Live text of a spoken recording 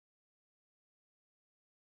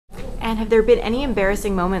And have there been any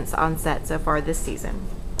embarrassing moments on set so far this season?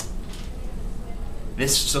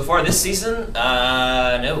 So far this season,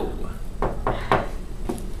 no.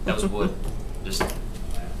 That was wood. Just to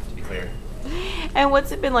be clear. And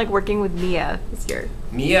what's it been like working with Mia this year?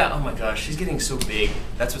 Mia, oh my gosh, she's getting so big.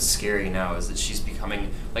 That's what's scary now, is that she's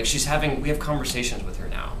becoming, like, we have conversations with her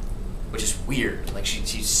now, which is weird. Like, she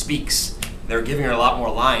speaks. They're giving her a lot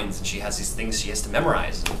more lines, and she has these things she has to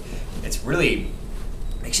memorize. It's really,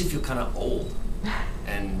 makes you feel kind of old.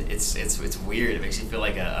 And it's weird. It makes you feel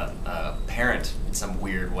like a parent in some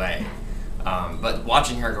weird way. But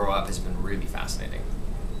watching her grow up has been really fascinating.